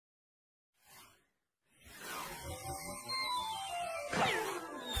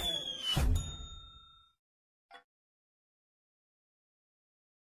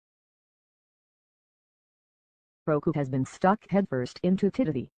Roku has been stuck headfirst into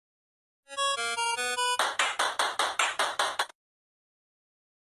TiTiTi.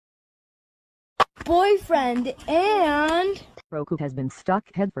 Boyfriend and... Roku has been stuck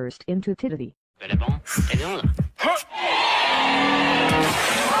headfirst into TiTiTi.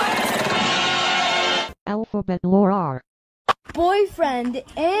 Alphabet lore R. Boyfriend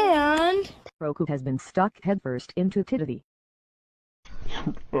and... Roku has been stuck headfirst into TiTiTi.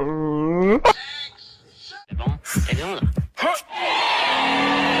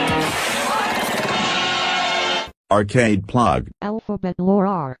 Arcade plug. Alphabet lore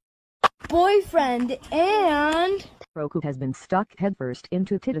R. Boyfriend and... Roku has been stuck headfirst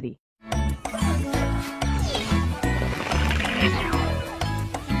into TiTiTi.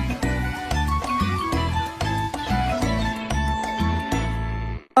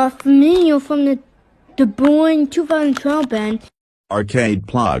 For me, you're from the Boeing 2012 band. Arcade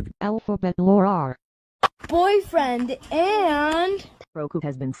plug. Alphabet lore R. Boyfriend and... Roku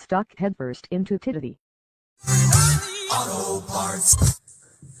has been stuck headfirst into TiTiTi. Auto parts.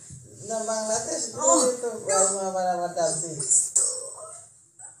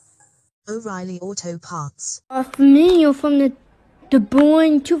 O'Reilly Auto Parts. For me, you're from the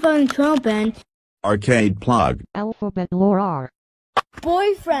Boeing 2012 band. Arcade plug. Alphabet lore R.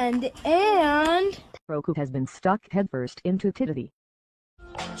 Boyfriend and... Roku has been stuck headfirst into TiTiTi.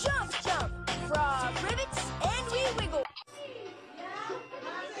 Jump, jump, frog rivets, and we wiggle.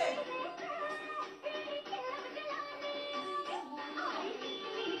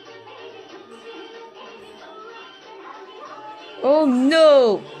 Oh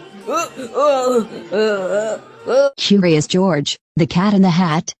no! Curious George, the Cat in the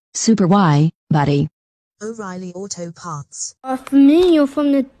Hat, Super Y, Buddy. O'Reilly Auto Parts. For me, you're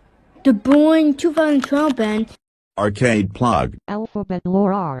from the Boeing 2012 band. Arcade plug. Alphabet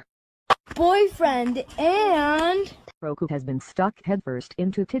lore R. Boyfriend and... Roku has been stuck headfirst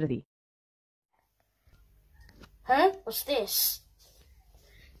into TiTiTi. Huh? What's this?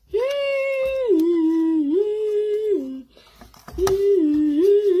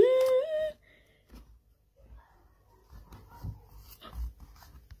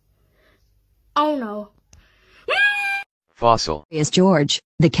 Oh no. Fossil. Curious George,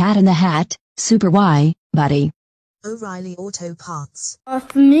 the Cat in the Hat, Super Y, Buddy. O'Reilly Auto Parts.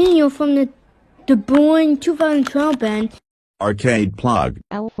 For me, you're from the Boeing 2012 band. Arcade plug.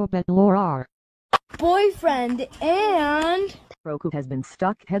 Alphabet lore R. Boyfriend and... Roku has been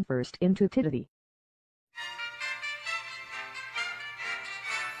stuck headfirst into TiTiTi.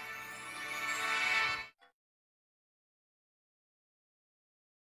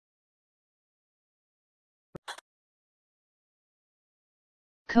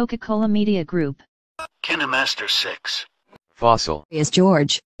 Coca-Cola Media Group. KineMaster 6. Fossil. Curious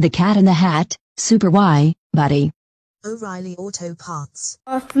George, the Cat in the Hat, Super Y, Buddy. O'Reilly Auto Parts.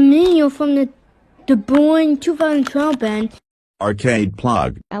 For me, you're from the Boeing 2012 band. Arcade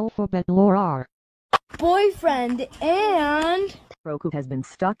plug. Alphabet lore R. Boyfriend and... Roku has been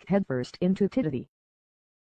stuck headfirst into TiTiTi.